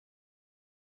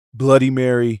Bloody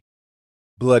Mary,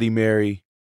 Bloody Mary,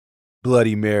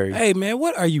 Bloody Mary. Hey, man,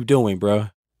 what are you doing, bro?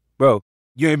 Bro,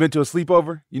 you ain't been to a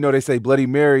sleepover? You know they say Bloody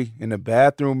Mary in the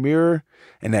bathroom mirror,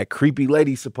 and that creepy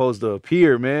lady's supposed to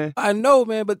appear, man. I know,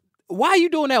 man, but why are you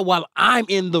doing that while I'm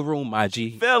in the room, my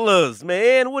G? Fellas,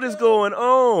 man, what is going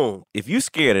on? If you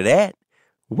scared of that,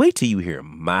 wait till you hear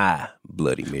my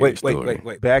Bloody Mary story.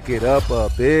 Wait. Back it up a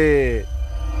bit.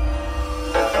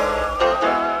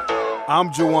 I'm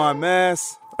Juwan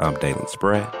Mass. I'm Dalen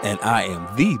Spratt. And I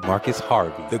am the Marcus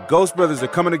Harvey. The Ghost Brothers are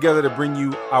coming together to bring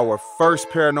you our first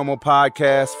paranormal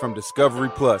podcast from Discovery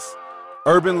Plus,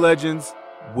 Urban Legends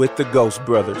with the Ghost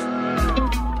Brothers.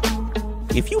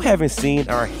 If you haven't seen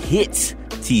our hit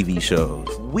TV shows,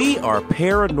 we are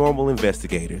paranormal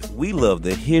investigators. We love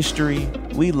the history,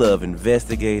 we love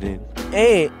investigating,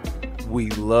 and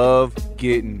we love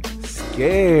getting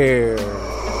scared.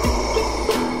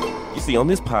 You see, on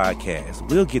this podcast,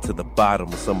 we'll get to the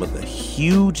bottom of some of the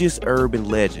hugest urban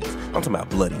legends. I'm talking about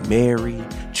Bloody Mary,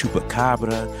 Chupacabra,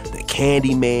 the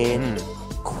Candyman,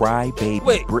 Crybaby.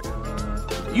 Wait.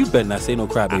 You better not say no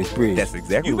Crybaby's Bridge. That's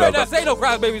exactly you what better not say no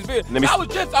Crybaby's Bridge. I was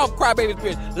just off Crybaby's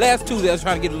Bridge. Last Tuesday, I was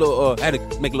trying to get a little, had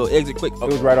to make a little exit quick. It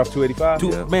was right off 285?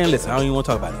 Yeah. Man, listen, I don't even want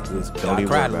to talk about it. I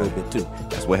cried a little bit, too.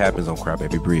 That's what happens on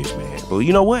Crybaby Bridge, man. But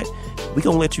you know what? We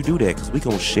gonna let you do that because we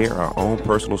gonna share our own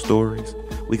personal stories.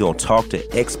 We gonna talk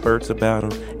to experts about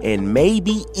them and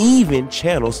maybe even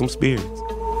channel some spirits.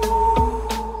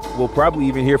 We'll probably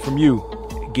even hear from you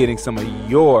getting some of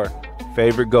your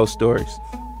favorite ghost stories.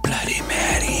 Bloody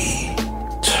Mary.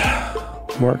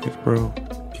 Marcus, bro,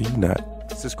 can you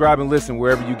not? Subscribe and listen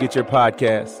wherever you get your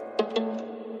podcasts.